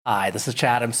Hi, this is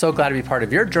Chad. I'm so glad to be part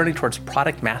of your journey towards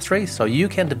product mastery so you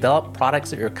can develop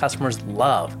products that your customers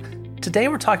love. Today,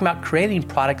 we're talking about creating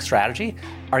product strategy.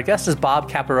 Our guest is Bob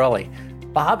Caporale.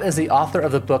 Bob is the author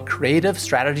of the book Creative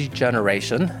Strategy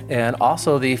Generation and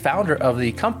also the founder of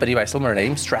the company by similar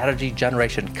name, Strategy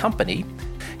Generation Company.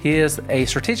 He is a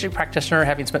strategic practitioner,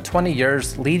 having spent 20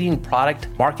 years leading product,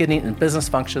 marketing, and business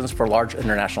functions for large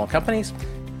international companies.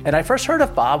 And I first heard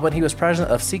of Bob when he was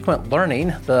president of Sequent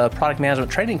Learning, the product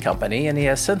management training company, and he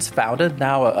has since founded,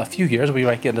 now a few years, we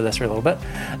might get into this here a little bit,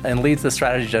 and leads the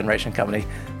Strategy Generation Company.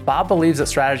 Bob believes that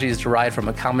strategy is derived from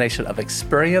a combination of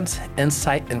experience,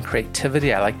 insight, and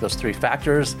creativity. I like those three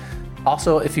factors.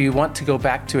 Also, if you want to go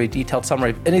back to a detailed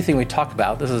summary of anything we talk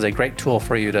about, this is a great tool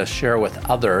for you to share with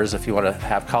others if you want to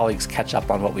have colleagues catch up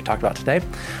on what we talked about today.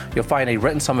 You'll find a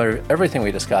written summary of everything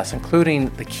we discuss, including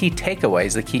the key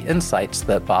takeaways, the key insights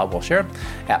that Bob will share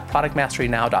at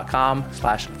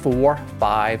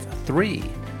productmasterynow.com/453.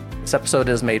 This episode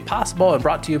is made possible and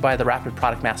brought to you by the Rapid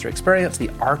Product Mastery Experience, the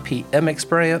RPM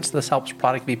Experience. This helps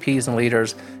product VPs and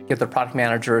leaders get their product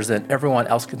managers and everyone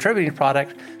else contributing to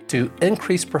product to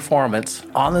increase performance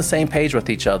on the same page with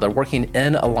each other, working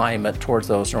in alignment towards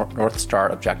those North Star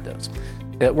objectives.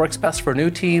 It works best for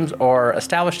new teams or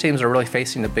established teams that are really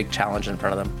facing a big challenge in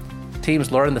front of them.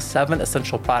 Teams learn the 7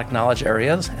 essential product knowledge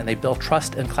areas, and they build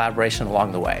trust and collaboration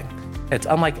along the way. It's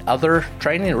unlike other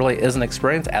training. It really is an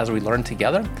experience as we learn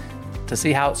together. To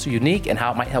see how it's unique and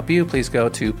how it might help you, please go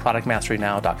to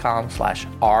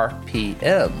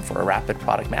productmasterynow.com/RPM for a rapid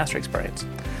product mastery experience.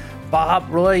 Bob,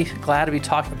 really glad to be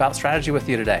talking about strategy with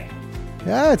you today.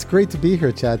 Yeah, it's great to be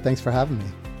here, Chad. Thanks for having me.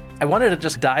 I wanted to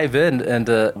just dive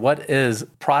into what is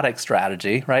product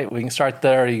strategy, right? We can start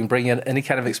there. You can bring in any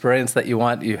kind of experience that you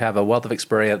want. You have a wealth of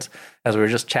experience. As we were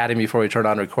just chatting before we turned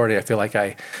on recording, I feel like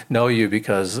I know you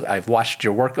because I've watched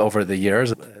your work over the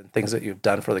years and things that you've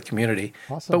done for the community.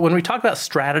 Awesome. But when we talk about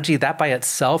strategy, that by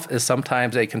itself is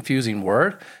sometimes a confusing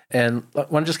word. And I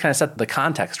want to just kind of set the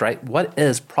context, right? What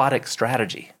is product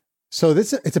strategy? So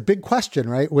it's a big question,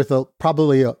 right? With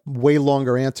probably a way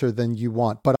longer answer than you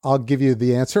want, but I'll give you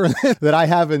the answer that I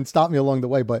have and stop me along the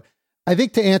way. But I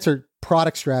think to answer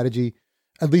product strategy,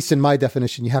 at least in my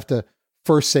definition, you have to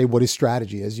first say what is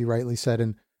strategy, as you rightly said.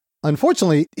 And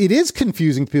unfortunately, it is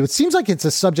confusing to people. It seems like it's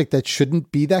a subject that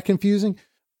shouldn't be that confusing,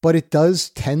 but it does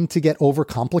tend to get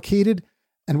overcomplicated.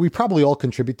 And we probably all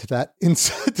contribute to that to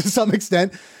some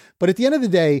extent. But at the end of the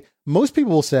day, most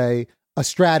people will say a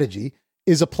strategy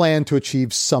is a plan to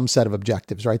achieve some set of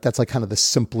objectives, right? That's like kind of the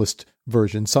simplest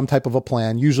version, some type of a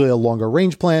plan, usually a longer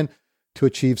range plan to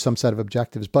achieve some set of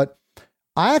objectives. But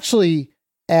I actually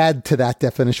add to that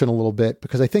definition a little bit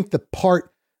because I think the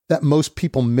part that most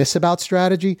people miss about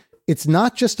strategy, it's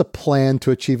not just a plan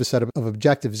to achieve a set of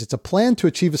objectives. It's a plan to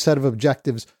achieve a set of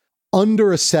objectives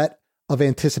under a set of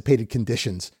anticipated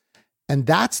conditions. And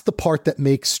that's the part that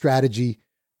makes strategy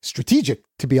strategic,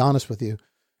 to be honest with you.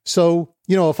 So,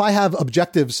 if I have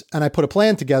objectives and I put a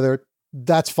plan together,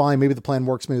 that's fine. Maybe the plan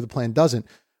works, maybe the plan doesn't.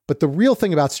 But the real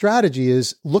thing about strategy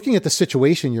is looking at the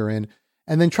situation you're in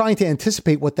and then trying to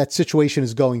anticipate what that situation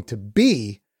is going to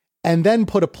be, and then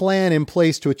put a plan in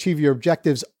place to achieve your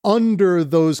objectives under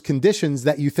those conditions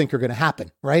that you think are going to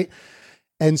happen, right?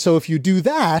 And so if you do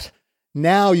that,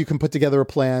 now you can put together a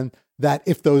plan that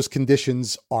if those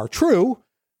conditions are true,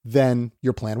 then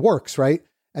your plan works, right?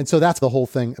 And so that's the whole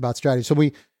thing about strategy. So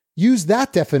we use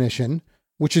that definition,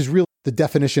 which is really the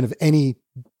definition of any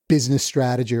business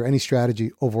strategy or any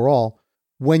strategy overall.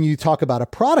 When you talk about a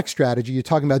product strategy, you're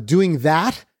talking about doing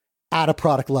that at a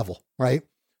product level, right?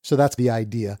 So that's the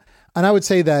idea. And I would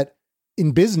say that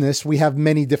in business, we have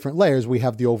many different layers. We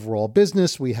have the overall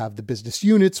business, we have the business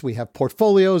units, we have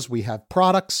portfolios, we have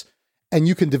products, and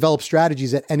you can develop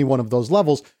strategies at any one of those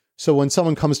levels. So when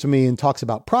someone comes to me and talks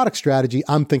about product strategy,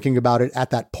 I'm thinking about it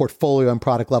at that portfolio and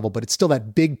product level, but it's still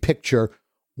that big picture.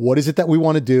 What is it that we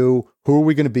want to do? Who are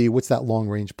we going to be? What's that long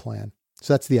range plan?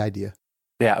 So that's the idea.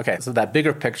 Yeah. Okay. So that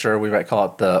bigger picture, we might call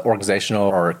it the organizational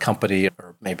or company,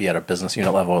 or maybe at a business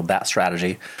unit level, that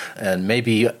strategy. And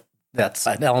maybe that's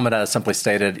an element as simply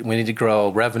stated, we need to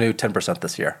grow revenue 10%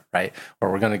 this year, right?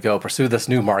 Or we're going to go pursue this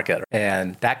new market.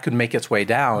 And that could make its way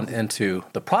down into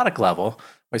the product level.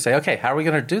 We say, okay, how are we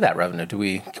going to do that revenue? Can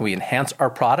we enhance our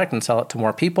product and sell it to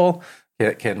more people?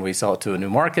 Can we sell it to a new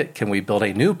market? Can we build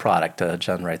a new product to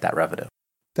generate that revenue?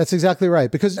 That's exactly right.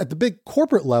 Because at the big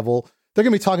corporate level, they're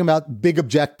going to be talking about big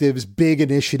objectives, big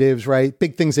initiatives, right?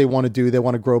 Big things they want to do. They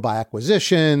want to grow by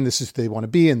acquisition. This is who they want to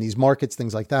be in these markets,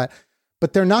 things like that.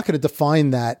 But they're not going to define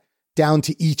that down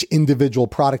to each individual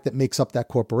product that makes up that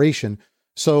corporation.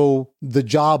 So the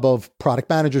job of product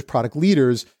managers, product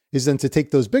leaders, is then to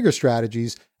take those bigger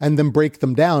strategies and then break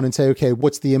them down and say, okay,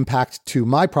 what's the impact to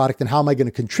my product and how am I going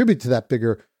to contribute to that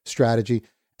bigger strategy?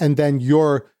 And then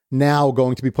you're now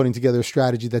going to be putting together a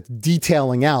strategy that's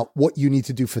detailing out what you need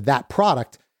to do for that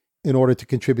product in order to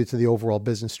contribute to the overall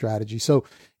business strategy. So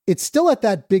it's still at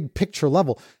that big picture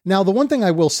level. Now, the one thing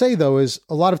I will say, though, is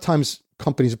a lot of times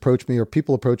companies approach me or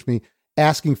people approach me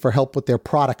asking for help with their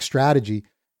product strategy,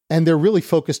 and they're really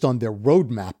focused on their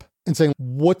roadmap and saying,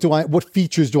 what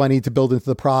features do I need to build into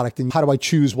the product? And how do I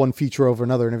choose one feature over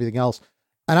another and everything else?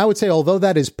 And I would say, although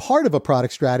that is part of a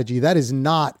product strategy, that is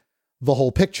not the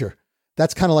whole picture.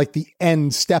 That's kind of like the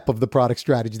end step of the product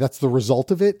strategy. That's the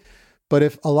result of it. But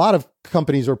if a lot of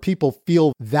companies or people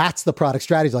feel that's the product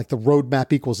strategy, like the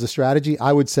roadmap equals the strategy,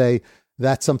 I would say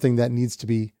that's something that needs to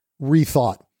be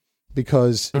rethought.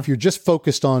 Because if you're just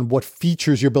focused on what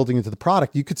features you're building into the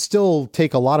product, you could still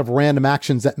take a lot of random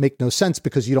actions that make no sense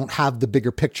because you don't have the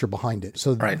bigger picture behind it.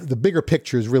 So the bigger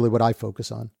picture is really what I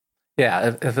focus on.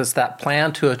 Yeah, if it's that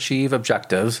plan to achieve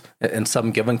objectives in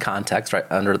some given context, right,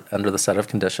 under the set of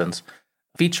conditions,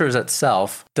 features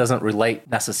itself doesn't relate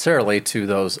necessarily to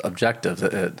those objectives.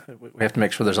 We have to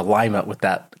make sure there's alignment with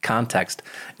that context.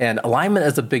 And alignment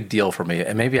is a big deal for me.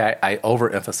 And maybe I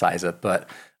overemphasize it, but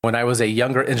when I was a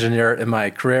younger engineer in my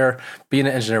career, being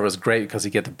an engineer was great because you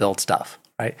get to build stuff,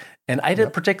 right? And I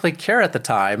didn't particularly care at the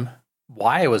time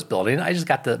why I was building. I just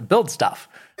got to build stuff.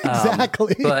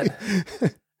 Exactly. But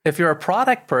if you're a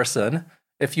product person,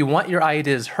 if you want your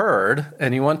ideas heard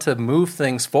and you want to move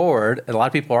things forward, and a lot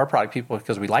of people are product people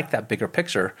because we like that bigger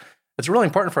picture, it's really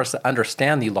important for us to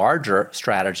understand the larger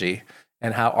strategy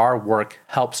and how our work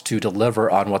helps to deliver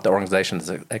on what the organization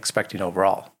is expecting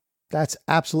overall. That's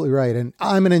absolutely right. And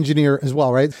I'm an engineer as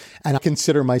well, right? And I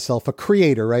consider myself a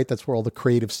creator, right? That's where all the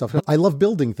creative stuff is. I love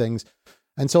building things.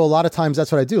 And so a lot of times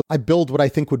that's what I do. I build what I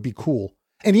think would be cool.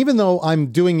 And even though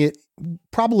I'm doing it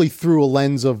probably through a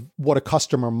lens of what a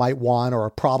customer might want or a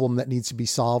problem that needs to be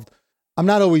solved, I'm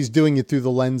not always doing it through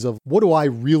the lens of what do I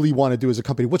really want to do as a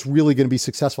company? What's really going to be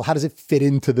successful? How does it fit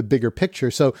into the bigger picture?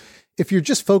 So if you're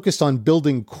just focused on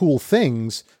building cool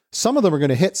things, some of them are going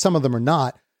to hit, some of them are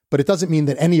not. But it doesn't mean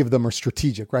that any of them are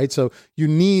strategic, right? So you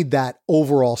need that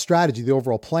overall strategy, the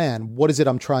overall plan. What is it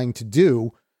I'm trying to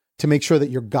do to make sure that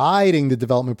you're guiding the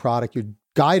development product, you're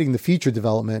guiding the feature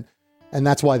development, and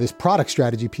that's why this product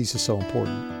strategy piece is so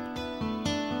important.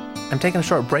 I'm taking a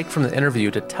short break from the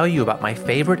interview to tell you about my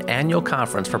favorite annual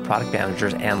conference for product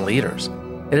managers and leaders.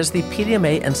 It is the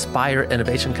PDMA Inspire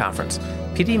Innovation Conference.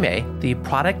 PDMA, the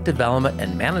Product Development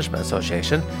and Management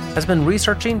Association, has been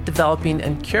researching, developing,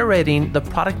 and curating the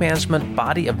product management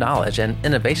body of knowledge and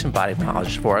innovation body of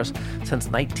knowledge for us since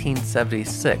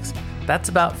 1976. That's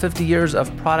about 50 years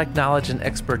of product knowledge and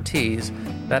expertise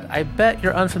that I bet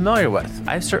you're unfamiliar with.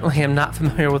 I certainly am not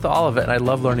familiar with all of it, and I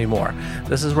love learning more.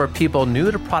 This is where people new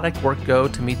to product work go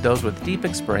to meet those with deep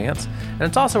experience, and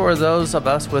it's also where those of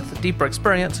us with deeper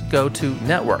experience go to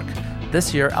network.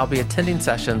 This year, I'll be attending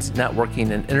sessions,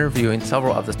 networking, and interviewing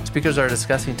several of the speakers that are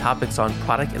discussing topics on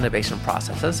product innovation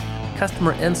processes,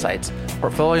 customer insights,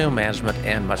 portfolio management,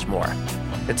 and much more.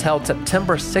 It's held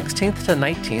September 16th to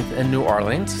 19th in New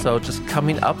Orleans, so just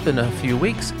coming up in a few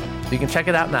weeks. You can check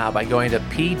it out now by going to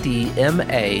pdma.org.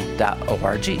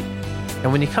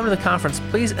 And when you come to the conference,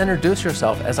 please introduce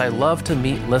yourself, as I love to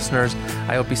meet listeners.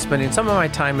 I will be spending some of my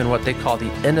time in what they call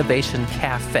the Innovation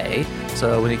Cafe.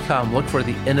 So when you come, look for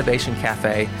the Innovation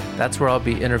Cafe. That's where I'll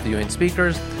be interviewing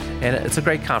speakers. And it's a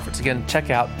great conference. Again, check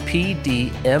out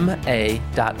pdma.org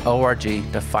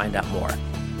to find out more.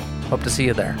 Hope to see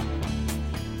you there.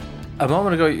 A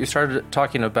moment ago, you started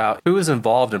talking about who is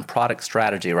involved in product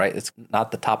strategy, right? It's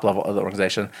not the top level of the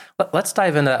organization. Let's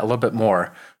dive into that a little bit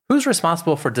more. Who's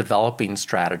responsible for developing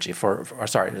strategy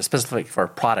specifically for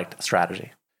product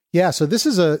strategy? Yeah, so this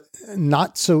is a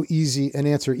not so easy an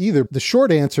answer either. The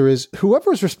short answer is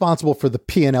whoever is responsible for the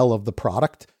P&L of the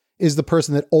product is the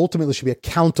person that ultimately should be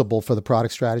accountable for the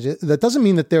product strategy. That doesn't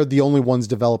mean that they're the only ones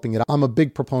developing it. I'm a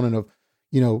big proponent of,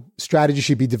 strategy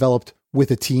should be developed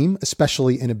with a team,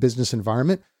 especially in a business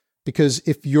environment, because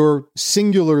if you're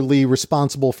singularly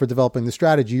responsible for developing the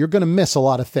strategy, you're going to miss a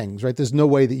lot of things, right? There's no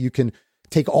way that you can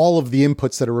take all of the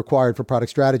inputs that are required for product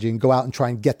strategy and go out and try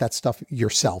and get that stuff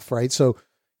yourself, right? So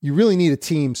you really need a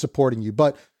team supporting you,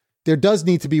 but there does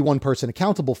need to be one person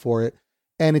accountable for it,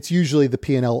 and it's usually the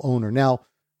P&L owner. Now,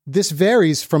 this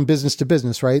varies from business to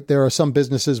business, right? There are some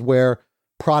businesses where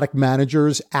product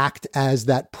managers act as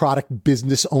that product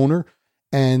business owner,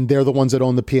 and they're the ones that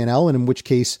own the P&L, and in which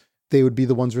case they would be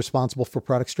the ones responsible for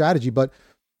product strategy. But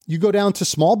you go down to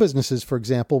small businesses, for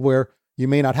example, where you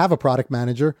may not have a product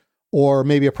manager, or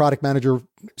maybe a product manager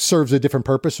serves a different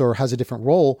purpose or has a different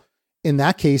role. In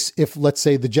that case, if let's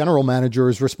say the general manager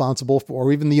is responsible for,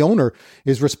 or even the owner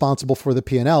is responsible for the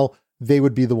P&L, they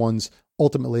would be the ones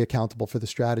ultimately accountable for the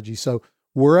strategy. So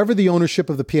wherever the ownership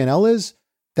of the P&L is,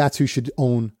 that's who should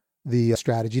own the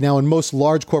strategy. Now, in most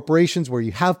large corporations where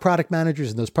you have product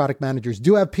managers and those product managers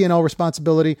do have P&L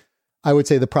responsibility, I would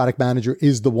say the product manager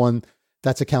is the one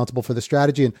that's accountable for the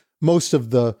strategy. And most of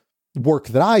the work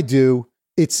that I do,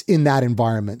 it's in that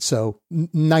environment. So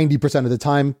 90% of the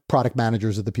time, product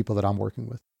managers are the people that I'm working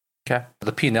with. Okay.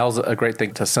 The P&L is a great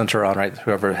thing to center on, right?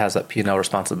 Whoever has that P&L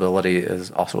responsibility is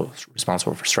also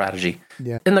responsible for strategy.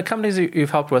 Yeah. In the companies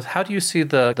you've helped with, how do you see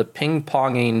the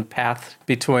ping-ponging path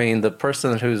between the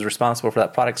person who's responsible for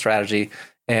that product strategy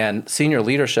and senior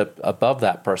leadership above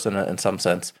that person in some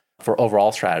sense for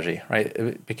overall strategy,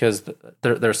 right? Because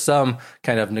there's some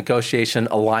kind of negotiation,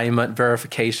 alignment,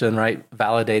 verification, right?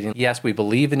 Validating, yes, we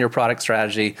believe in your product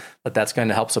strategy, but that's going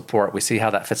to help support. We see how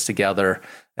that fits together,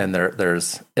 and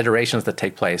there's iterations that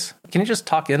take place. Can you just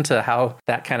talk into how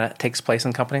that kind of takes place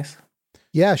in companies?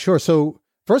 Yeah, sure. So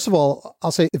first of all,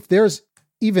 I'll say if there's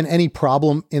even any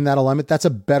problem in that alignment, that's a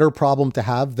better problem to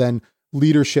have than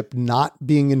leadership not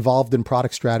being involved in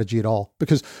product strategy at all.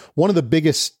 Because one of the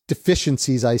biggest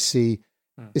deficiencies I see,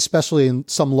 especially in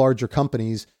some larger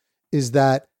companies, is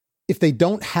that if they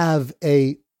don't have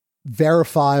a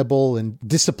verifiable and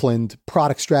disciplined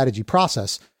product strategy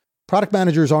process, product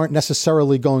managers aren't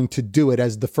necessarily going to do it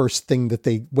as the first thing that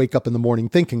they wake up in the morning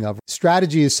thinking of.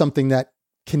 Strategy is something that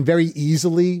can very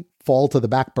easily fall to the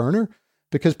back burner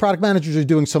because product managers are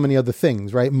doing so many other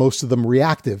things, right? Most of them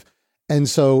reactive. And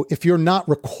so if you're not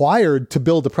required to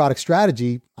build a product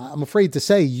strategy, I'm afraid to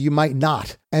say you might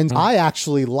not. And I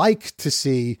actually like to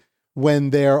see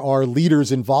when there are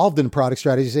leaders involved in product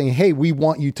strategy saying, hey, we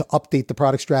want you to update the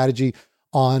product strategy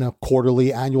on a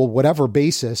quarterly, annual, whatever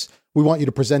basis. We want you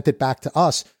to present it back to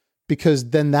us,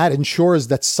 because then that ensures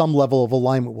that some level of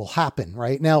alignment will happen,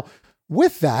 right? Now,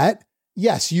 with that,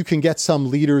 yes, you can get some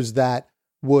leaders that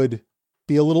would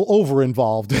be a little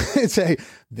over-involved and say,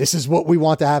 this is what we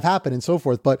want to have happen and so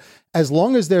forth. But as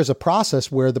long as there's a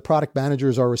process where the product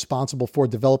managers are responsible for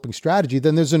developing strategy,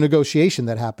 then there's a negotiation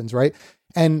that happens, right?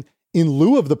 And in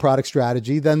lieu of the product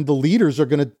strategy, then the leaders are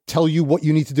going to tell you what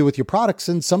you need to do with your products.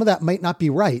 And some of that might not be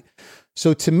right.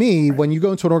 So to me, when you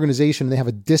go into an organization and they have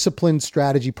a disciplined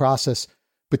strategy process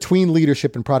between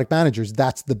leadership and product managers,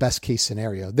 that's the best case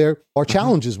scenario. There are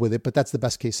challenges with it, but that's the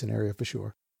best case scenario for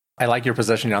sure. I like your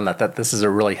positioning on that this is a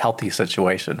really healthy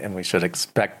situation and we should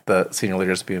expect the senior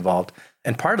leaders to be involved.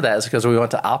 And part of that is because we want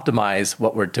to optimize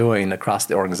what we're doing across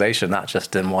the organization, not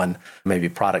just in one maybe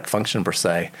product function per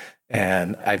se.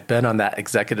 And I've been on that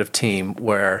executive team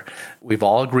where we've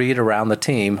all agreed around the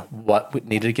team what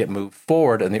needed to get moved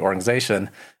forward in the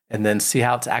organization and then see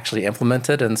how it's actually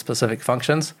implemented in specific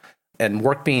functions. And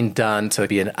work being done to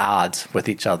be at odds with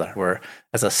each other, where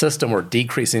as a system, we're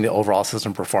decreasing the overall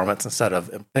system performance instead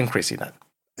of increasing it.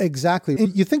 Exactly.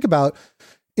 You think about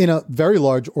in a very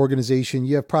large organization,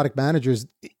 you have product managers.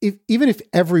 Even if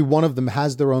every one of them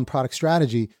has their own product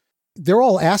strategy, they're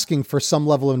all asking for some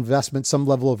level of investment, some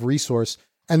level of resource,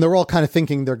 and they're all kind of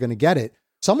thinking they're going to get it.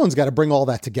 Someone's got to bring all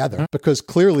that together because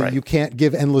clearly you can't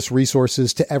give endless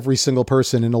resources to every single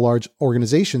person in a large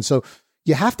organization. So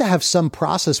you have to have some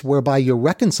process whereby you're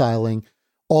reconciling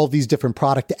all these different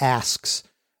product asks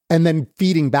and then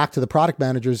feeding back to the product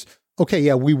managers, okay,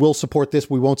 yeah, we will support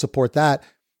this, we won't support that.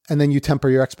 And then you temper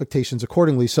your expectations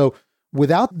accordingly. So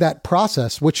without that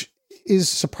process, which is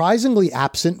surprisingly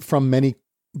absent from many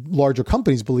larger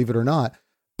companies, believe it or not,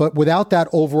 but without that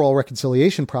overall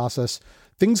reconciliation process,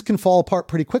 things can fall apart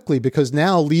pretty quickly because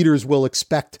now leaders will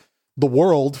expect the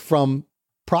world from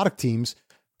product teams,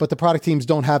 but the product teams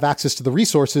don't have access to the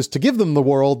resources to give them the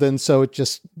world. And so it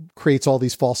just creates all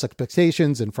these false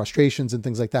expectations and frustrations and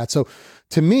things like that. So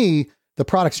to me, the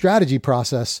product strategy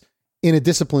process in a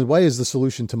disciplined way is the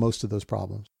solution to most of those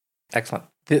problems. Excellent.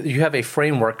 You have a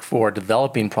framework for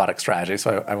developing product strategy.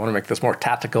 So I want to make this more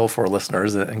tactical for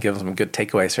listeners and give them some good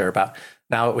takeaways here about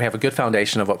now we have a good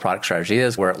foundation of what product strategy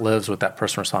is, where it lives with that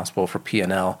person responsible for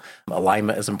P&L.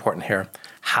 Alignment is important here.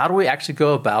 How do we actually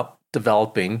go about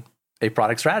developing a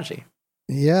product strategy?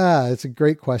 Yeah, it's a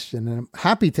great question, and I'm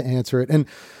happy to answer it. And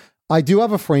I do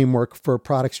have a framework for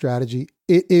product strategy.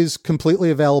 It is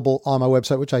completely available on my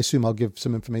website, which I assume I'll give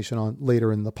some information on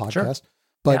later in the podcast. Sure.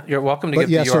 But you're welcome to give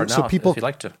the URL now if you'd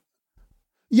like to.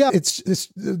 Yeah, it's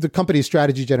the company's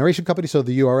strategy generation company. So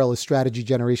the URL is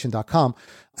strategygeneration.com.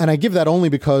 And I give that only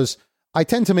because I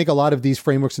tend to make a lot of these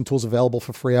frameworks and tools available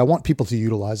for free. I want people to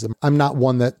utilize them. I'm not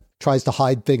one that tries to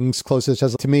hide things close to the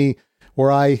chest. To me,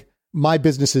 where I my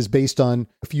business is based on,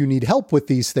 if you need help with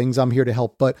these things, I'm here to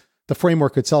help. But the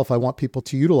framework itself, I want people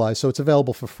to utilize. So it's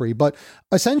available for free. But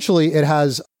essentially it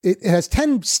has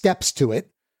 10 steps to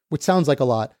it, which sounds like a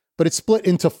lot, but it's split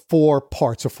into 4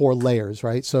 parts or 4 layers,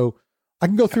 right? So I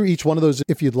can go through each one of those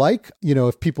if you'd like.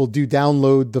 If people do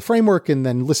download the framework and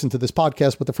then listen to this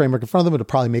podcast with the framework in front of them, it'll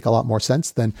probably make a lot more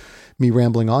sense than me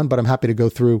rambling on, but I'm happy to go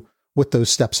through what those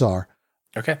steps are.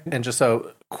 Okay. And just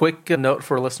a quick note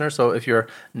for listeners. So if you're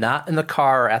not in the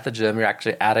car or at the gym, you're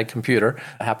actually at a computer,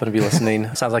 happen to be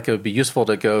listening, sounds like it would be useful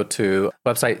to go to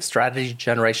website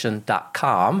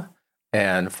strategygeneration.com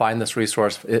and find this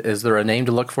resource. Is there a name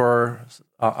to look for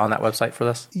on that website for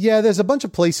this? Yeah, there's a bunch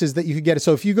of places that you could get it.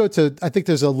 So if you go to, I think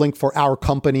there's a link for our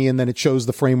company, and then it shows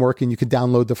the framework, and you can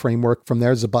download the framework from there.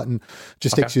 There's a button,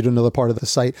 just takes you to another part of the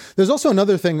site. There's also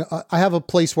another thing. I have a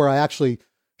place where I actually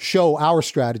show our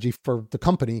strategy for the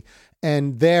company.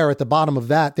 And there at the bottom of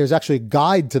that, there's actually a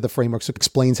guide to the framework. So it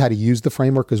explains how to use the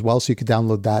framework as well. So you could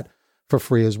download that for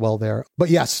free as well there. But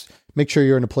yes, make sure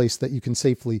you're in a place that you can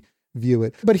safely view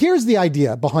it. But here's the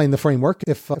idea behind the framework,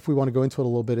 if we want to go into it a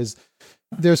little bit, is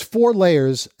there's 4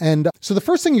 layers. And so the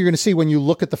first thing you're going to see when you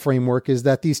look at the framework is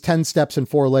that these 10 steps and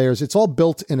 4 layers, it's all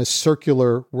built in a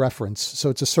circular reference.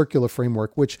 So it's a circular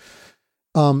framework, which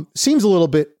seems a little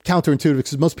bit counterintuitive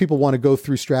because most people want to go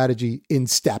through strategy in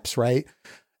steps, right?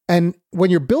 And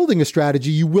when you're building a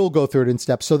strategy, you will go through it in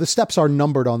steps. So the steps are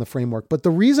numbered on the framework. But the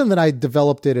reason that I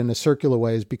developed it in a circular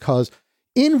way is because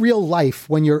in real life,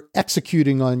 when you're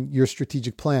executing on your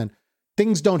strategic plan,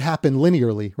 things don't happen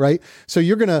linearly, right? So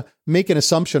you're going to make an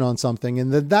assumption on something,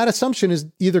 and that assumption is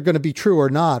either going to be true or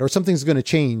not, or something's going to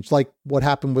change, like what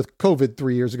happened with COVID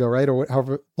 3 years ago, right? Or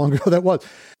however long ago that was.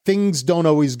 Things don't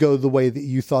always go the way that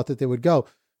you thought that they would go.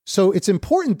 So it's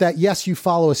important that, yes, you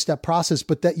follow a step process,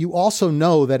 but that you also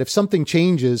know that if something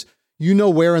changes, you know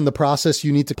where in the process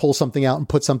you need to pull something out and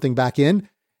put something back in,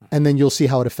 and then you'll see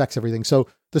how it affects everything. So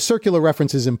the circular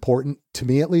reference is important, to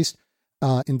me at least,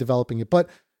 in developing it. But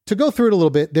to go through it a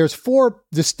little bit, there's 4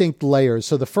 distinct layers.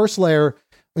 So the first layer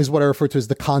is what I refer to as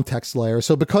the context layer.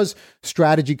 So because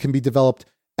strategy can be developed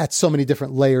at so many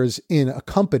different layers in a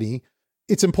company,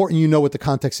 it's important you know what the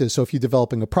context is. So if you're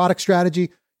developing a product strategy,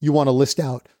 you want to list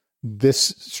out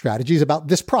this strategy is about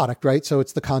this product, right? So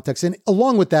it's the context. And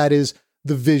along with that is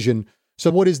the vision.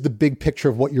 So what is the big picture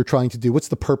of what you're trying to do? What's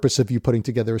the purpose of you putting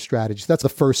together a strategy? So that's the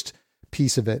first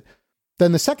piece of it.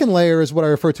 Then the second layer is what I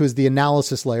refer to as the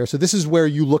analysis layer. So this is where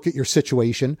you look at your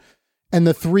situation. And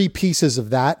the 3 pieces of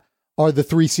that are the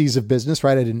 3 C's of business,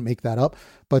 right? I didn't make that up,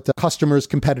 but the customers,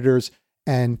 competitors,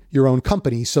 and your own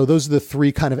company. So those are the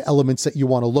 3 kind of elements that you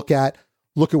want to look at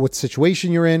what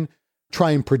situation you're in,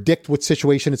 try and predict what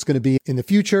situation it's going to be in the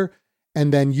future,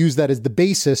 and then use that as the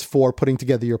basis for putting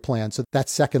together your plan. So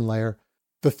that's second layer.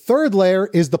 The third layer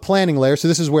is the planning layer. So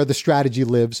this is where the strategy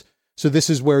lives. So this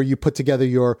is where you put together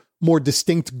your more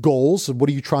distinct goals. So what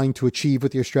are you trying to achieve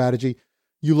with your strategy?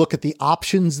 You look at the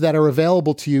options that are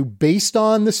available to you based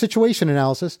on the situation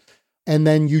analysis, and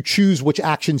then you choose which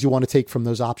actions you want to take from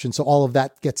those options. So all of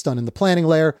that gets done in the planning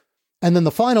layer. And then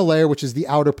the final layer, which is the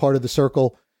outer part of the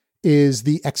circle, is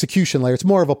the execution layer. It's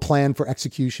more of a plan for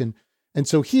execution. And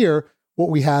so here, what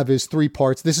we have is 3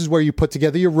 parts. This is where you put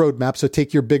together your roadmap. So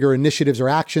take your bigger initiatives or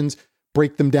actions,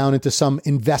 break them down into some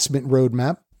investment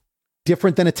roadmap.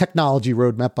 Different than a technology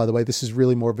roadmap, by the way. This is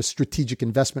really more of a strategic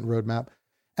investment roadmap.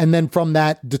 And then from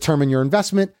that, determine your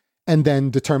investment, and then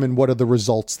determine what are the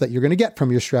results that you're going to get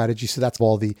from your strategy. So that's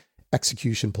all the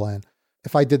execution plan.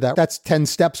 If I did that, that's 10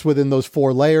 steps within those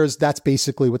 4 layers. That's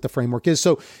basically what the framework is.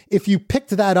 So if you picked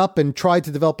that up and tried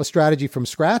to develop a strategy from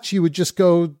scratch, you would just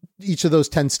go each of those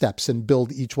 10 steps and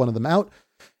build each one of them out.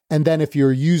 And then if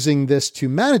you're using this to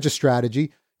manage a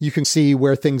strategy, you can see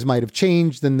where things might have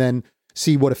changed and then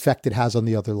see what effect it has on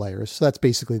the other layers. So that's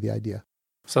basically the idea.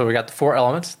 So we got the 4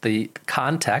 elements: the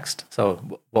context,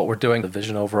 so what we're doing, the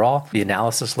vision overall, the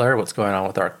analysis layer, what's going on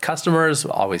with our customers,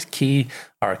 always key,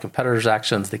 our competitors'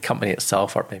 actions, the company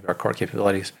itself, or maybe our core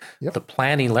capabilities. Yep. The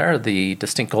planning layer, the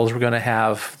distinct goals we're going to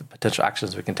have, the potential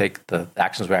actions we can take, the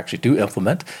actions we actually do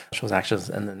implement, those actions,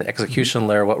 and then the execution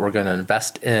layer, what we're going to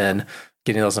invest in,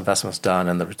 getting those investments done,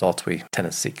 and the results we tend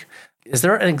to seek. Is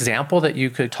there an example that you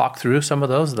could talk through some of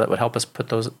those that would help us put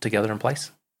those together in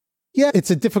place? Yeah,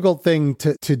 it's a difficult thing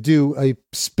to do a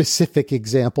specific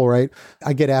example, right?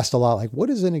 I get asked a lot, like, what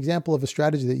is an example of a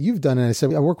strategy that you've done? And I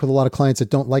said, I work with a lot of clients that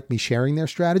don't like me sharing their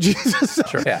strategies. So,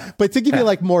 sure, yeah. But to give you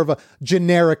like more of a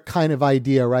generic kind of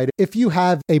idea, right? If you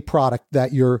have a product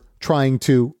that you're trying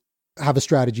to have a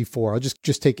strategy for. I'll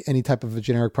just take any type of a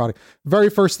generic product. Very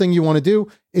first thing you want to do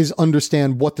is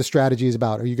understand what the strategy is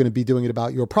about. Are you going to be doing it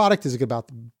about your product? Is it about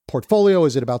the portfolio?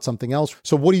 Is it about something else?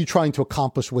 So what are you trying to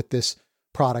accomplish with this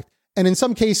product? And in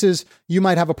some cases, you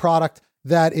might have a product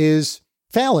that is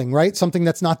failing, right? Something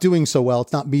that's not doing so well.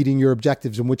 It's not meeting your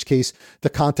objectives, in which case the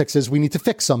context is we need to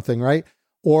fix something, right?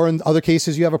 Or in other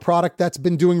cases, you have a product that's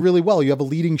been doing really well. You have a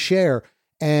leading share.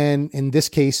 And in this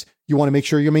case, you want to make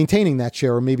sure you're maintaining that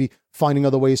share or maybe finding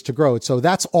other ways to grow it. So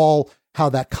that's all how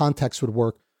that context would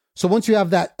work. So once you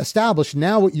have that established,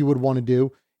 now what you would want to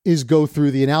do is go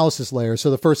through the analysis layer.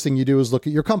 So the first thing you do is look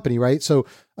at your company, right? So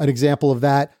an example of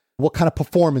that, what kind of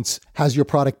performance has your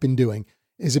product been doing?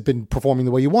 Has it been performing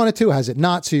the way you want it to? Has it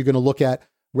not? So you're going to look at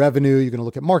revenue, you're going to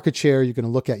look at market share, you're going to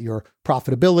look at your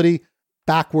profitability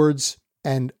backwards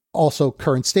and also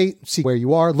current state, see where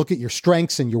you are, look at your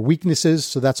strengths and your weaknesses.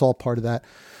 So that's all part of that.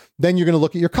 Then you're going to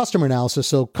look at your customer analysis.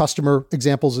 So customer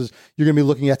examples is you're going to be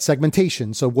looking at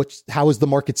segmentation. So how is the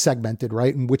market segmented,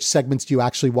 right? And which segments do you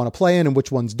actually want to play in and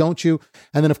which ones don't you?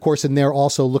 And then of course, in there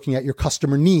also looking at your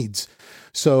customer needs.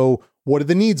 So what are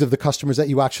the needs of the customers that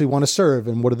you actually want to serve?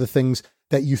 And what are the things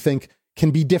that you think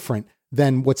can be different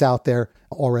than what's out there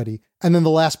already? And then the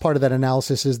last part of that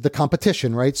analysis is the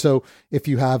competition, right? So if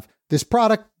you have this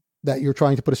product that you're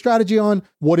trying to put a strategy on,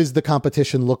 what does the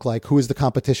competition look like? Who is the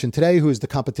competition today? Who is the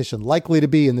competition likely to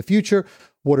be in the future?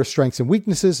 What are strengths and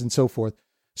weaknesses and so forth?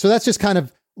 So that's just kind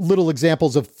of little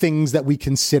examples of things that we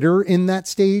consider in that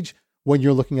stage when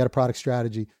you're looking at a product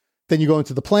strategy. Then you go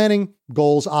into the planning,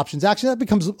 goals, options, action. That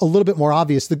becomes a little bit more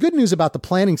obvious. The good news about the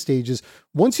planning stage is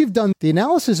once you've done the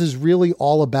analysis is really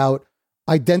all about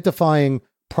identifying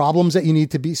problems that you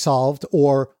need to be solved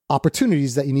or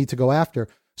opportunities that you need to go after.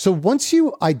 So once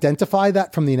you identify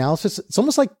that from the analysis, it's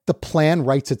almost like the plan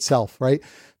writes itself, right?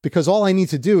 Because all I need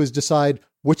to do is decide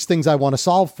which things I want to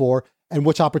solve for and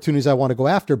which opportunities I want to go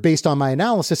after based on my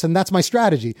analysis. And that's my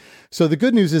strategy. So the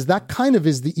good news is that kind of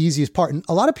is the easiest part. And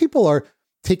a lot of people are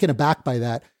taken aback by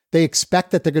that. They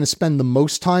expect that they're going to spend the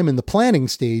most time in the planning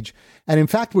stage. And in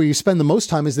fact, where you spend the most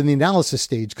time is in the analysis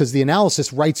stage because the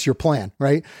analysis writes your plan,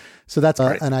 right? So that's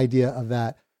an idea of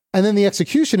that. And then the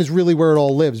execution is really where it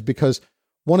all lives because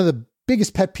one of the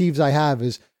biggest pet peeves I have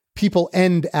is people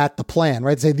end at the plan,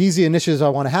 right? They say, these are the initiatives I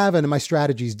want to have and my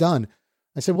strategy's done.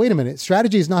 I said, wait a minute,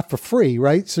 strategy is not for free,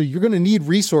 right? So you're going to need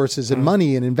resources and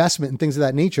money and investment and things of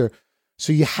that nature.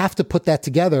 So you have to put that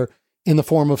together in the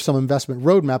form of some investment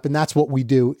roadmap. And that's what we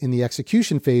do in the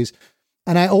execution phase.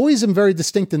 And I always am very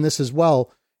distinct in this as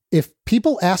well. If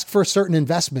people ask for a certain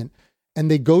investment and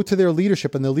they go to their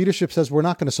leadership and the leadership says, we're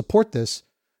not going to support this,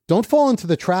 don't fall into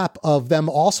the trap of them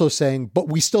also saying, but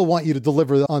we still want you to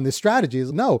deliver on this strategy.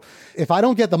 No, if I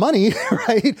don't get the money,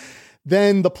 right,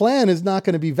 then the plan is not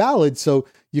going to be valid. So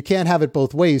you can't have it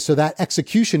both ways. So that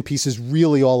execution piece is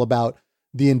really all about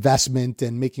the investment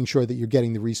and making sure that you're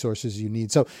getting the resources you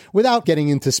need. So without getting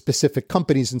into specific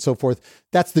companies and so forth,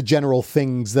 that's the general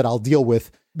things that I'll deal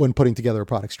with when putting together a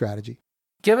product strategy.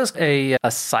 Give us a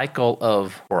cycle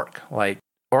of work. Like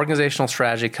organizational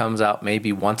strategy comes out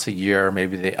maybe once a year.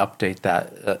 Maybe they update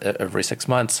that every 6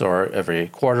 months or every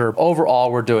quarter.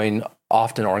 Overall,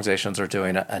 often organizations are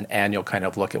doing an annual kind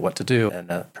of look at what to do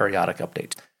and a periodic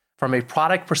update. From a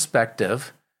product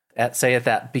perspective, at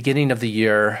that beginning of the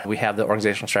year, we have the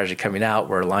organizational strategy coming out.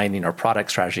 We're aligning our product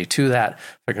strategy to that,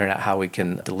 figuring out how we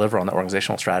can deliver on the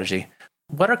organizational strategy.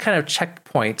 What are kind of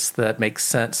checkpoints that make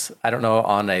sense, I don't know,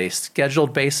 on a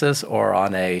scheduled basis or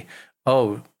on a,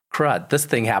 oh, crud, this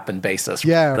thing happened basis,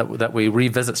 that we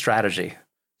revisit strategy?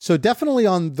 So definitely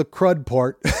on the crud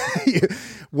part,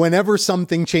 whenever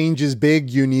something changes big,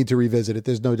 you need to revisit it.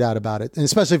 There's no doubt about it. And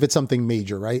especially if it's something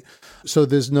major, right? So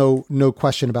there's no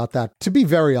question about that. To be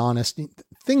very honest,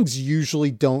 things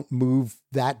usually don't move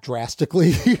that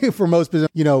drastically for most business.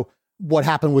 You know, what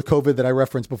happened with COVID that I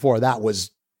referenced before, that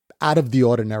was out of the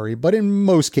ordinary. But in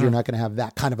most cases, you're not going to have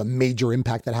that kind of a major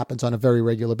impact that happens on a very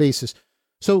regular basis.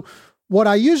 So what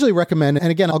I usually recommend,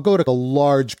 and again, I'll go to a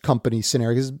large company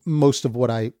scenario because most of what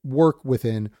I work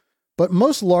within, but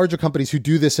most larger companies who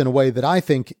do this in a way that I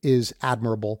think is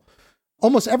admirable,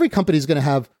 almost every company is going to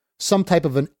have some type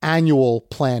of an annual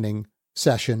planning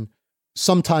session,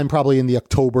 sometime probably in the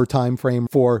October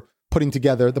timeframe for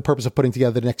the purpose of putting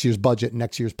together next year's budget and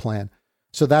next year's plan.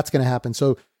 So that's going to happen.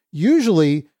 So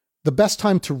usually the best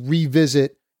time to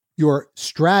revisit your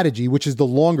strategy, which is the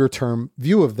longer term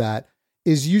view of that,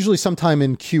 is usually sometime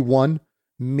in Q1,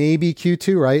 maybe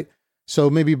Q2, right? So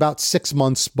maybe about 6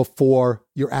 months before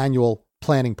your annual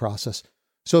planning process.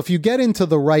 So if you get into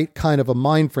the right kind of a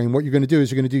mind frame, what you're going to do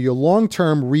is you're going to do your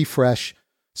long-term refresh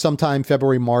sometime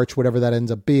February, March, whatever that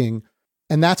ends up being.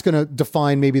 And that's going to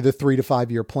define maybe the 3 to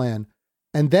 5 year plan.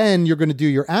 And then you're going to do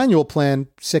your annual plan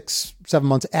 6, 7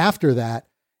 months after that.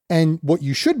 And what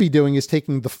you should be doing is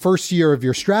taking the first year of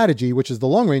your strategy, which is the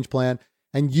long range plan,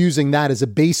 and using that as a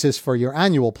basis for your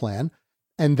annual plan.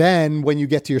 And then when you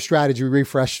get to your strategy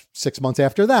refresh 6 months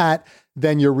after that,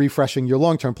 then you're refreshing your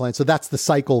long-term plan. So that's the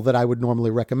cycle that I would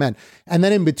normally recommend. And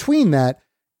then in between that,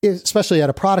 especially at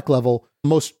a product level,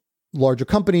 most larger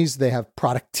companies, they have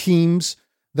product teams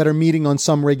that are meeting on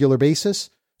some regular basis.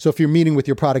 So if you're meeting with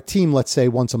your product team, let's say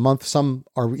once a month, some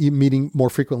are meeting more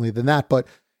frequently than that. But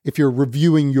if you're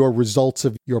reviewing your results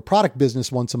of your product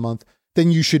business once a month,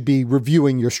 then you should be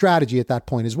reviewing your strategy at that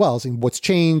point as well. Seeing what's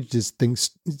changed, is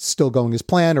things still going as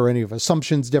planned, or any of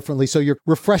assumptions differently. So you're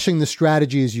refreshing the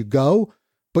strategy as you go,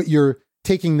 but you're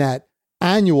taking that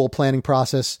annual planning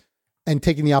process and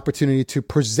taking the opportunity to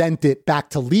present it back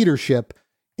to leadership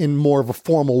in more of a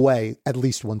formal way, at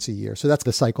least once a year. So that's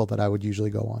the cycle that I would usually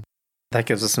go on. That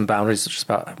gives us some boundaries just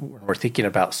about when we're thinking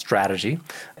about strategy.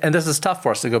 And this is tough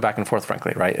for us to go back and forth,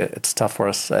 frankly, right? It's tough for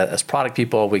us as product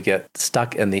people. We get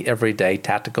stuck in the everyday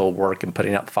tactical work and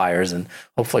putting out fires and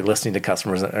hopefully listening to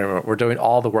customers. And we're doing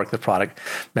all the work that product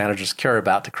managers care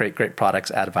about to create great products,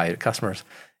 add value to customers.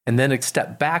 And then to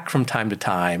step back from time to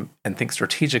time and think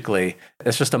strategically,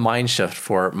 it's just a mind shift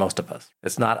for most of us.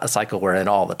 It's not a cycle we're in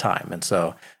all the time. And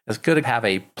so it's good to have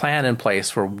a plan in place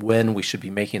for when we should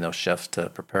be making those shifts to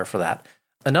prepare for that.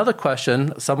 Another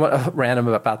question, somewhat random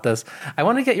about this, I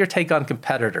want to get your take on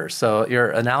competitors. So your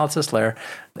analysis layer,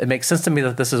 it makes sense to me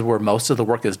that this is where most of the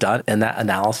work is done in that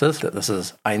analysis. This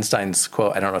is Einstein's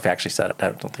quote. I don't know if he actually said it.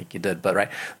 I don't think he did, but right.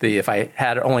 If I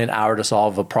had only an hour to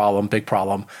solve a problem, big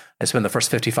problem, I spend the first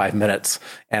 55 minutes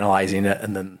analyzing it,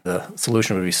 and then the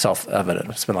solution would be self-evident.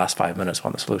 I spend the last 5 minutes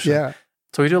on the solution. Yeah.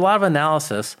 So we do a lot of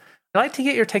analysis. I'd like to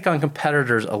get your take on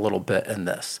competitors a little bit in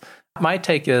this. My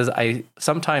take is I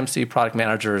sometimes see product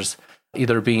managers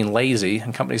either being lazy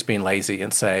and companies being lazy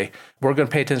and say, we're going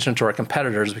to pay attention to our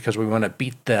competitors because we want to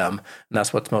beat them. And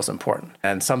that's what's most important.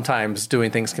 And sometimes doing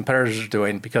things competitors are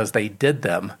doing because they did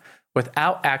them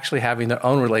without actually having their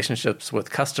own relationships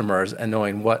with customers and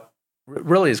knowing what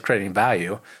really is creating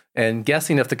value and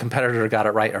guessing if the competitor got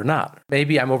it right or not.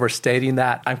 Maybe I'm overstating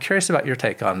that. I'm curious about your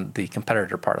take on the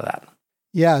competitor part of that.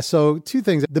 Yeah. So 2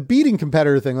 things. The beating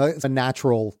competitor thing, it's a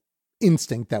natural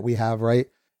instinct that we have, right?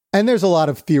 And there's a lot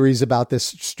of theories about this,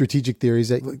 strategic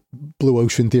theories, like blue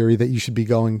ocean theory, that you should be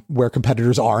going where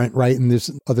competitors aren't, right? And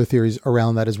there's other theories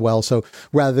around that as well. So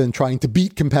rather than trying to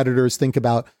beat competitors, think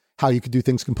about how you could do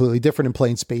things completely different and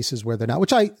play in spaces where they're not,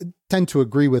 which I tend to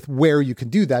agree with, where you can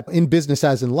do that. In business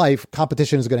as in life,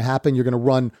 competition is going to happen. You're going to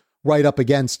run right up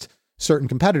against certain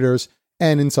competitors.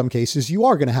 And in some cases, you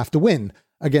are going to have to win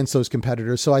against those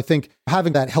competitors. So I think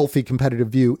having that healthy competitive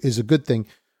view is a good thing.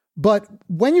 But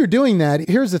when you're doing that,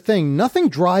 here's the thing, nothing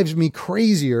drives me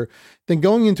crazier than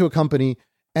going into a company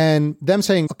and them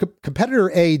saying,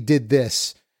 competitor A did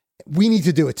this, we need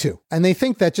to do it too. And they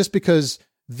think that just because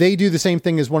they do the same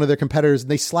thing as one of their competitors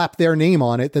and they slap their name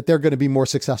on it, that they're going to be more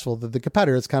successful than the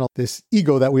competitor. It's kind of this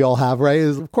ego that we all have, right?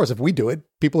 Of course, if we do it,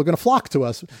 people are going to flock to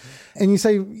us. Mm-hmm. And you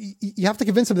say, you have to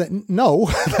convince them that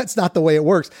no, that's not the way it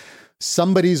works.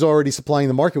 Somebody's already supplying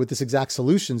the market with this exact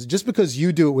solutions. Just because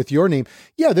you do it with your name,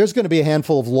 yeah, there's going to be a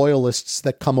handful of loyalists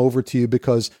that come over to you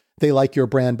because they like your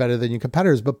brand better than your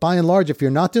competitors. But by and large, if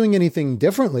you're not doing anything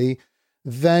differently,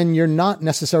 then you're not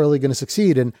necessarily going to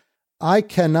succeed. And I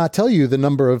cannot tell you the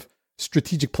number of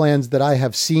strategic plans that I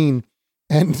have seen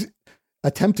and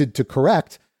attempted to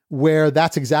correct where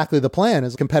that's exactly the plan.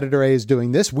 As competitor A is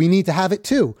doing this, we need to have it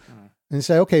too. And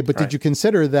say, okay, but did you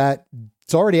consider that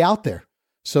it's already out there?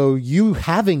 So you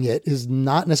having it is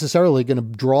not necessarily going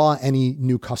to draw any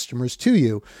new customers to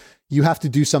you. You have to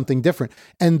do something different.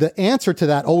 And the answer to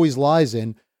that always lies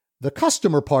in the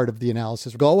customer part of the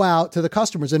analysis. Go out to the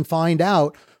customers and find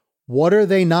out, what are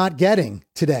they not getting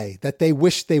today that they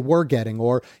wish they were getting?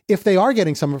 Or if they are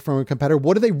getting something from a competitor,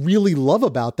 what do they really love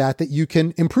about that you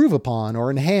can improve upon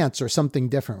or enhance or something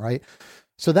different, right?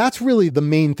 So that's really the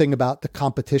main thing about the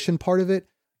competition part of it.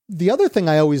 The other thing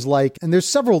I always like, and there's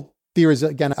several theories,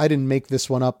 again, I didn't make this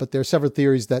one up, but there are several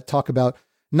theories that talk about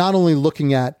not only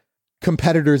looking at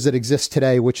competitors that exist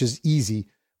today, which is easy,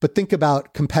 but think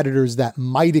about competitors that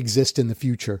might exist in the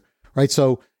future, right?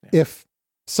 So if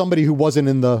somebody who wasn't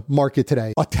in the market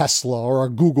today, a Tesla or a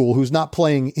Google who's not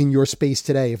playing in your space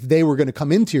today, if they were going to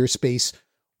come into your space,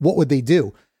 what would they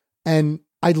do? And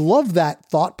I love that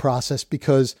thought process,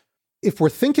 because if we're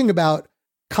thinking about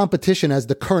competition as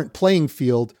the current playing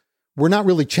field, we're not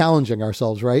really challenging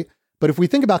ourselves, right? But if we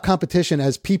think about competition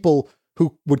as people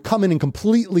who would come in and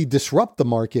completely disrupt the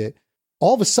market,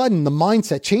 all of a sudden the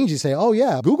mindset changes. You say, oh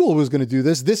yeah, Google was going to do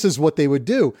this. This is what they would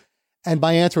do. And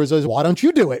my answer is always, why don't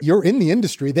you do it? You're in the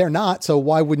industry. They're not. So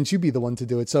why wouldn't you be the one to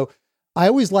do it? So I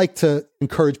always like to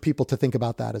encourage people to think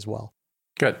about that as well.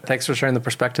 Good. Thanks for sharing the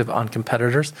perspective on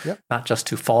competitors, not just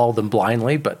to follow them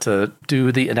blindly, but to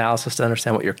do the analysis to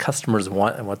understand what your customers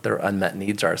want and what their unmet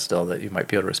needs are still that you might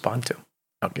be able to respond to.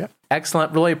 Okay.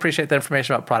 Excellent. Really appreciate the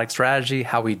information about product strategy,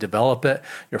 how we develop it,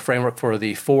 your framework for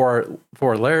the four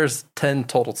layers, 10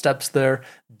 total steps there,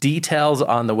 details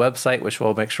on the website, which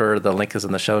we'll make sure the link is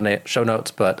in the show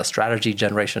notes, but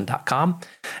strategygeneration.com.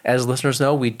 As listeners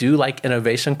know, we do like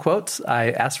innovation quotes. I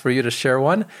asked for you to share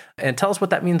one and tell us what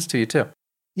that means to you too.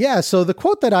 Yeah. So the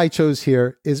quote that I chose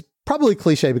here is probably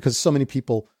cliche because so many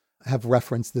people have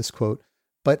referenced this quote.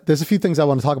 But there's a few things I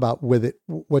want to talk about with it,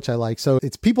 which I like. So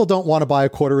it's people don't want to buy a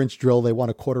 1/4-inch drill. They want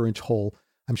a 1/4-inch hole.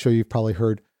 I'm sure you've probably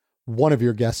heard one of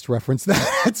your guests reference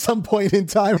that at some point in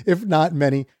time, if not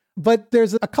many. But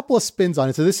there's a couple of spins on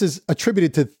it. So this is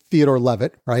attributed to Theodore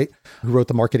Levitt, right? Who wrote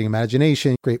The Marketing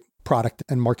Imagination, great product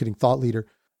and marketing thought leader.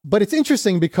 But it's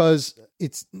interesting because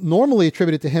it's normally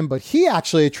attributed to him, but he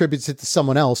actually attributes it to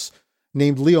someone else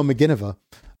named Leo McGinniva,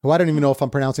 who I don't even know if I'm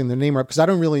pronouncing their name right, because I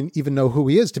don't really even know who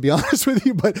he is, to be honest with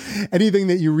you. But anything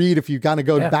that you read, if you kind of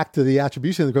go back to the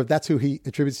attribution of the quote, that's who he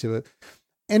attributes to it.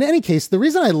 In any case, the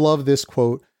reason I love this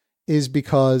quote is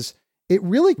because it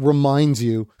really reminds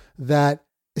you that,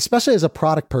 especially as a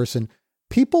product person,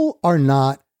 people are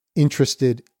not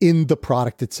interested in the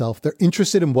product itself. They're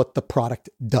interested in what the product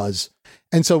does.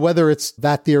 And so whether it's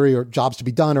that theory or jobs to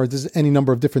be done, or there's any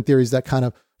number of different theories that kind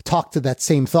of talk to that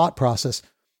same thought process,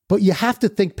 but you have to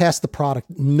think past the product.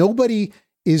 Nobody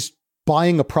is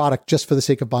buying a product just for the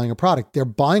sake of buying a product. They're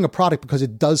buying a product because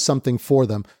it does something for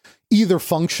them, either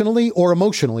functionally or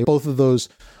emotionally. Both of those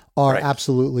are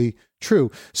absolutely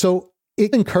true. So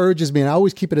it encourages me, and I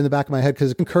always keep it in the back of my head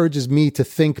because it encourages me to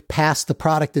think past the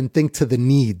product and think to the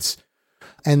needs.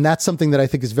 And that's something that I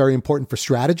think is very important for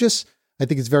strategists. I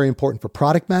think it's very important for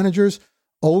product managers.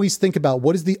 Always think about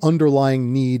what is the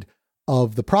underlying need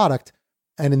of the product.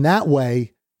 And in that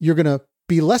way, you're going to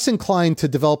be less inclined to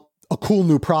develop a cool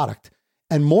new product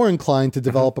and more inclined to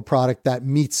develop a product that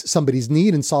meets somebody's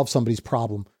need and solves somebody's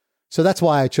problem. So that's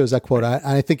why I chose that quote.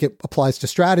 I think it applies to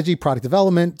strategy, product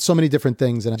development, so many different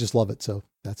things, and I just love it. So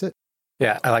that's it.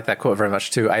 Yeah, I like that quote very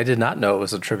much too. I did not know it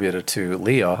was attributed to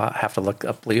Leo. I'll have to look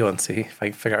up Leo and see if I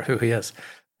can figure out who he is.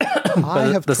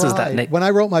 I have tried. When I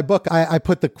wrote my book, I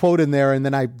put the quote in there, and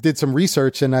then I did some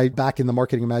research, and back in The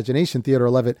Marketing Imagination, Theodore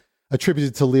Levitt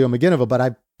attributed to Leo McGinniva, but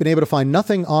I've been able to find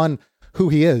nothing on who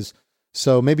he is.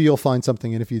 So maybe you'll find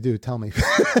something, and if you do, tell me.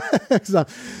 Because I'm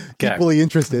equally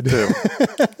interested.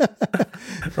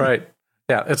 Right.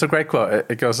 Yeah, it's a great quote.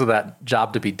 It goes to that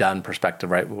job to be done perspective,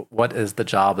 right? What is the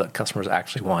job that customers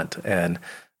actually want? And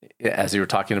as you were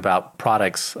talking about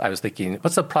products, I was thinking,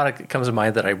 what's the product that comes to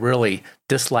mind that I really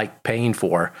dislike paying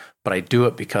for, but I do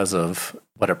it because of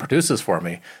what it produces for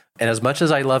me? And as much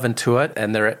as I love Intuit,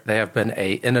 and they have been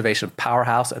a innovation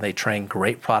powerhouse, and they train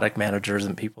great product managers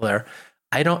and people there,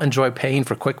 I don't enjoy paying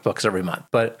for QuickBooks every month,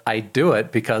 but I do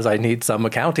it because I need some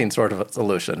accounting sort of a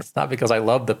solution. It's not because I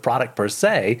love the product per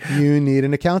se. You need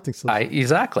an accounting solution.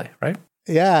 Exactly, right?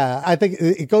 Yeah, I think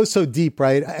it goes so deep,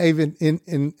 right? I even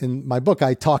in my book,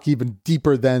 I talk even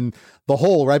deeper than the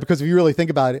hole, right? Because if you really think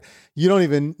about it, you don't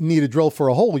even need a drill for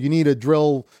a hole. You need a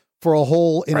drill for a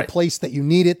hole in a place that you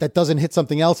need it, that doesn't hit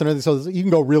something else, and everything. So you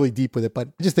can go really deep with it. But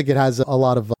I just think it has a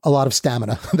lot of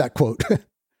stamina. That quote.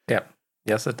 Yeah.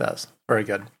 Yes, it does. Very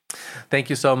good. Thank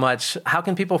you so much. How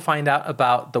can people find out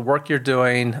about the work you're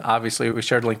doing? Obviously, we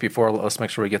shared a link before. Let's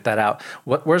make sure we get that out.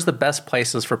 Where's the best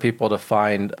places for people to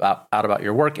find out about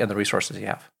your work and the resources you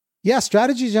have? Yeah,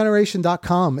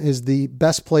 strategygeneration.com is the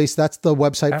best place. That's the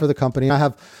website for the company. I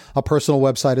have a personal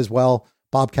website as well,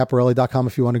 bobcaporale.com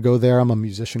if you want to go there. I'm a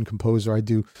musician, composer. I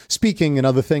do speaking and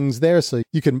other things there, so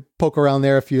you can poke around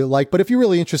there if you like. But if you're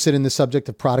really interested in the subject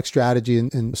of product strategy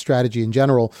and strategy in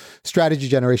general,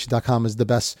 strategygeneration.com is the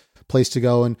best place to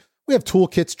go. And we have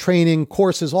toolkits, training,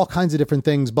 courses, all kinds of different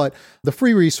things. But the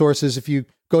free resources, if you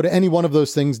go to any one of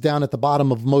those things, down at the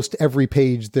bottom of most every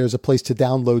page, there's a place to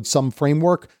download some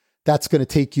framework. That's going to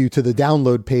take you to the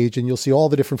download page, and you'll see all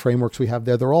the different frameworks we have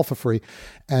there. They're all for free.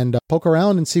 And poke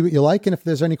around and see what you like. And if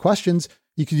there's any questions,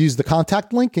 you can use the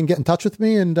contact link and get in touch with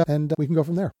me, and we can go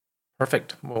from there.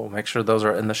 Perfect. We'll make sure those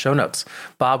are in the show notes.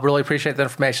 Bob, really appreciate the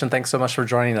information. Thanks so much for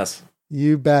joining us.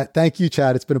 You bet. Thank you,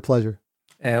 Chad. It's been a pleasure.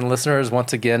 And listeners,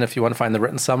 once again, if you want to find the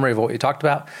written summary of what we talked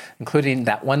about, including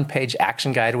that one-page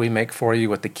action guide we make for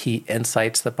you with the key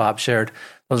insights that Bob shared,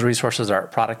 those resources are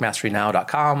at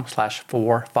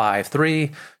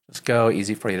productmasterynow.com/453. Just go,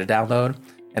 easy for you to download.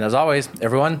 And as always,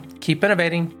 everyone, keep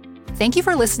innovating. Thank you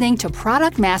for listening to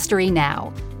Product Mastery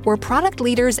Now, where product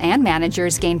leaders and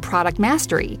managers gain product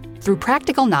mastery through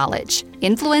practical knowledge,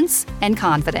 influence, and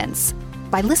confidence.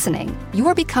 By listening, you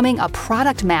are becoming a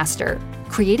product master,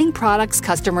 creating products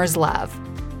customers love.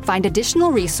 Find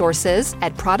additional resources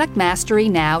at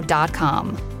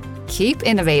productmasterynow.com. Keep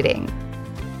innovating.